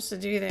what I'm supposed to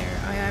do there.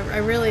 I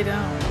really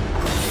don't.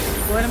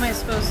 What am I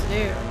supposed to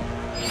do?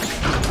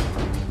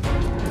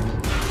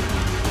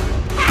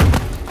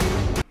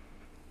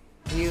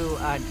 You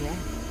are dead.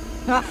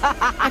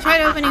 I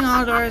tried opening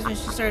all doors when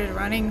she started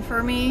running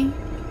for me.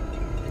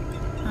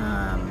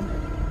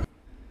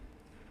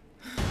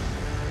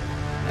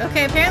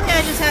 Okay, apparently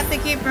I just have to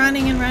keep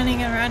running and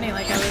running and running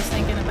like I was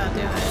thinking about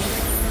doing.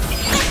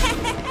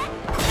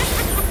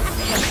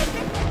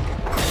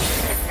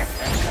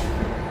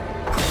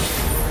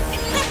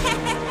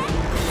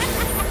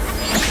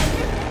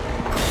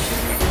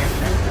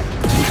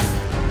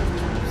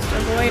 Just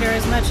avoid her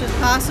as much as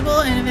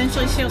possible and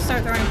eventually she'll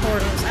start throwing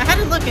portals. I had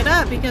to look it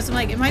up because I'm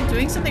like, am I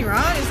doing something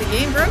wrong? Is the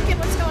game broken?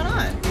 What's going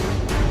on?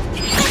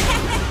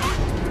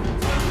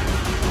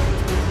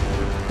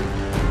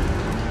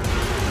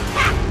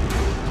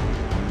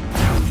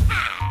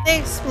 They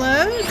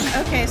explode?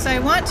 Okay, so I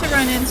want to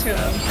run into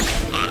them.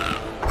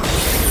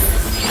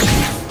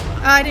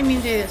 Oh, I didn't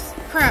mean to do this.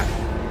 Crap.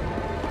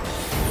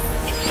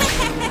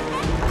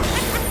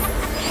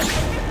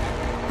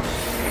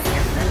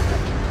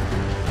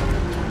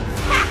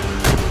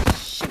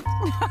 Shoot.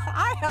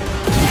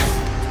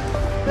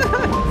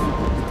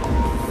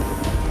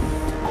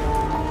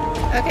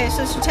 Okay,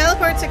 so she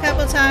teleports a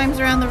couple times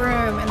around the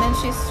room, and then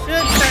she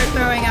should start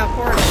throwing out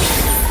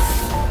portals.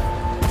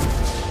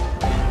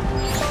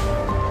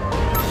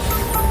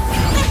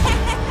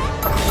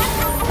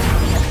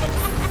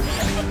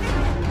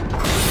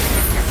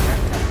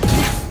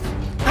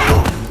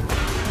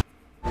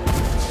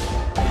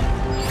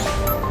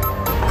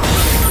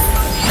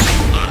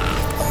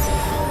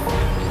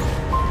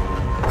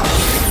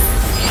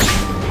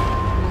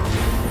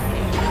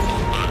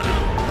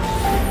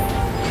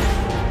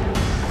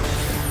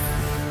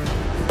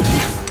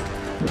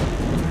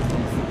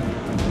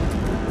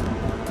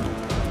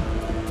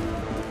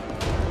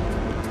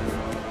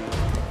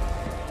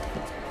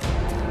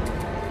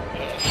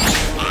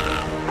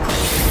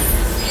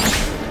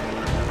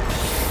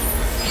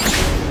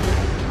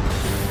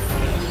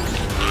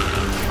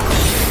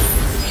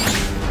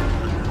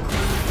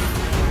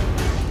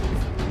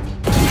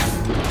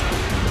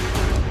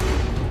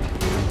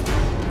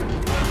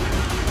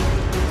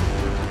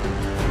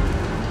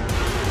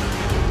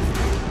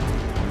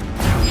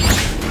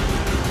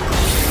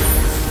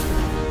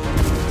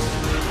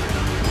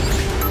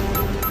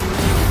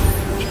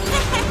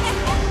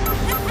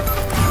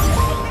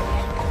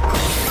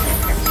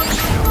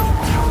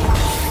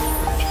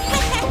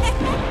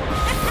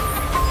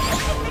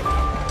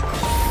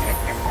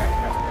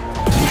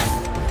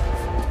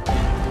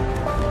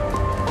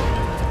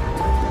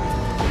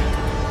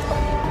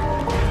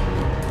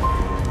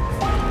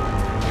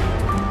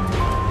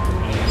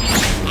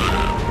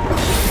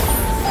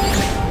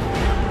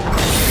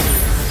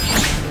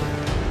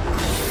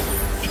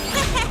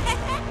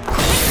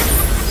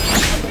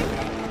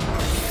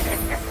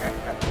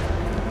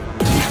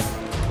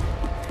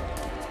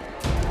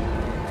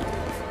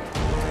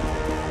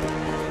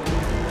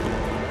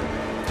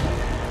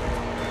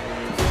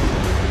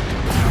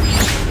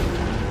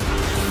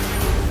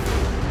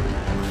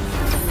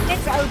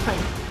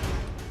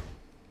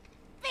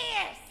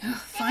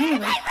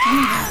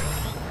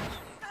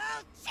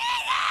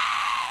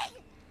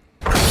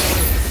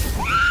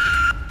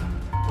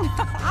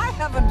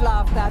 haven't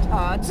laughed that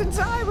hard since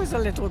I was a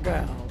little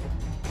girl.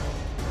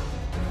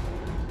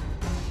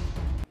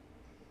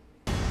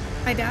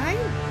 I died?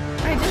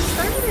 I just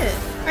started it.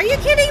 Are you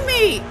kidding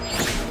me?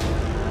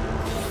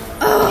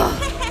 Ugh.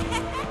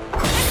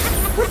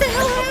 What the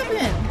hell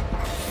happened?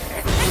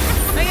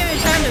 I gave me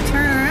time to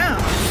turn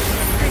around.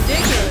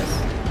 Ridiculous.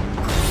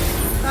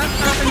 Stop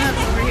popping up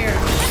over here.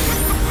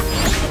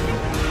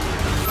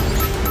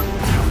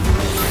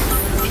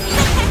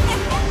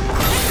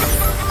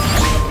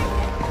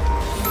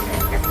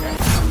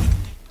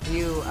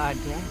 You are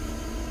dead.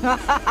 How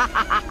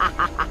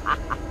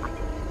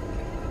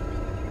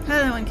did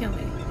that one kill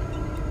me?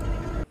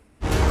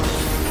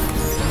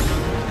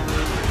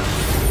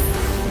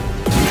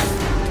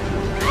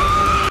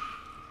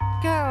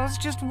 Girls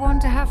just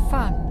want to have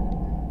fun.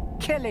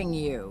 Killing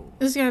you.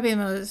 This is gotta be the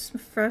most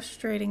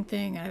frustrating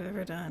thing I've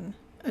ever done.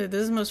 This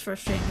is the most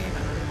frustrating game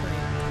I've ever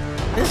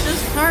played. This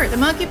is part. The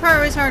monkey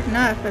part was hard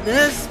enough, but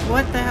this,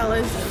 what the hell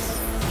is this?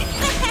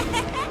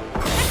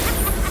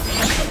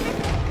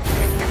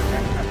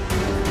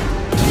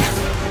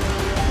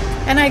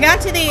 And I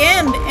got to the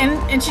end,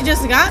 and she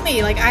just got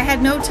me. Like, I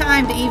had no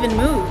time to even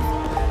move.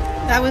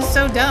 That was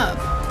so dumb.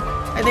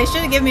 They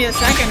should have given me a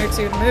second or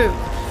two to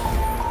move.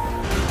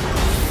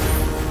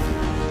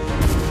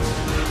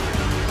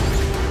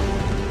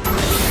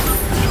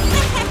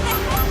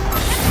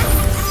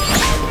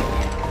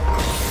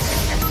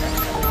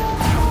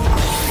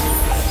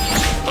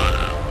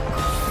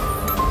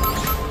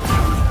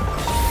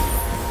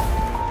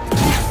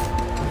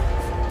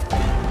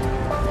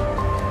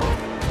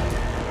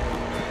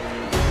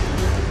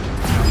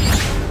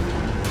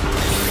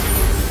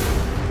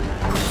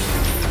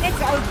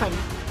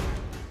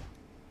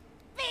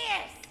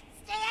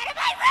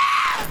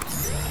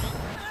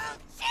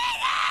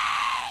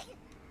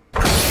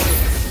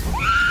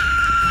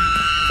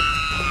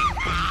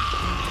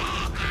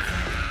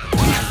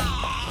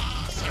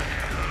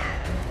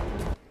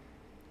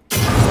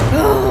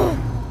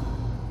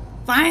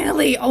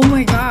 Finally! Oh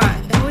my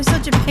god, that was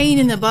such a pain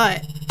in the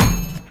butt.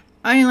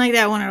 I didn't like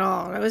that one at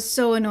all. That was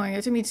so annoying.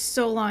 It took me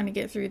so long to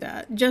get through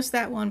that. Just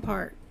that one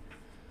part.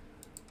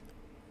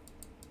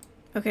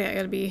 Okay, I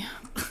gotta be...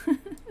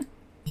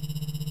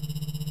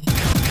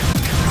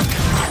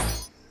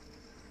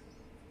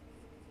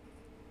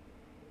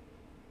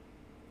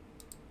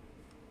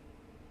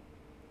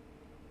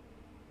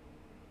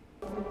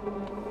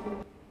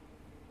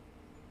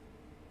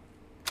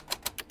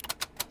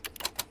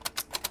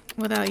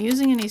 Without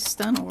using any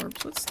stun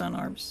orbs. What stun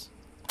orbs?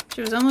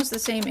 She was almost the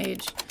same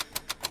age.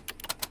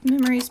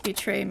 Memories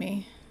betray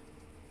me.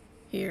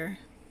 Here.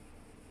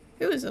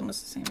 It was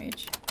almost the same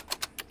age.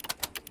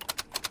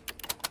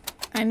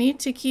 I need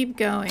to keep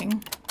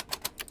going.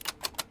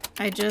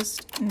 I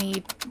just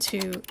need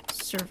to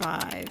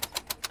survive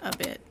a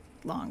bit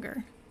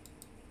longer.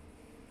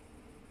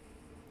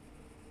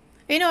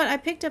 You know what? I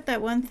picked up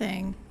that one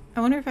thing.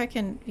 I wonder if I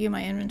can view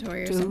my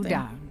inventory or something. 2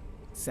 down.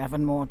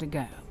 7 more to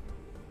go.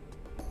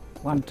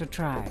 Want to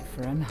try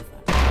for another.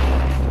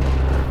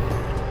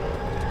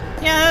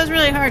 Yeah, that was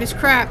really hard as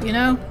crap, you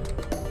know?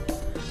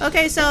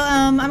 Okay, so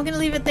I'm gonna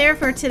leave it there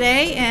for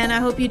today, and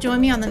I hope you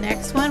join me on the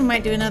next one. We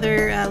might do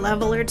another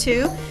level or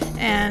two,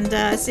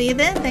 and see you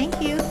then.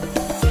 Thank you.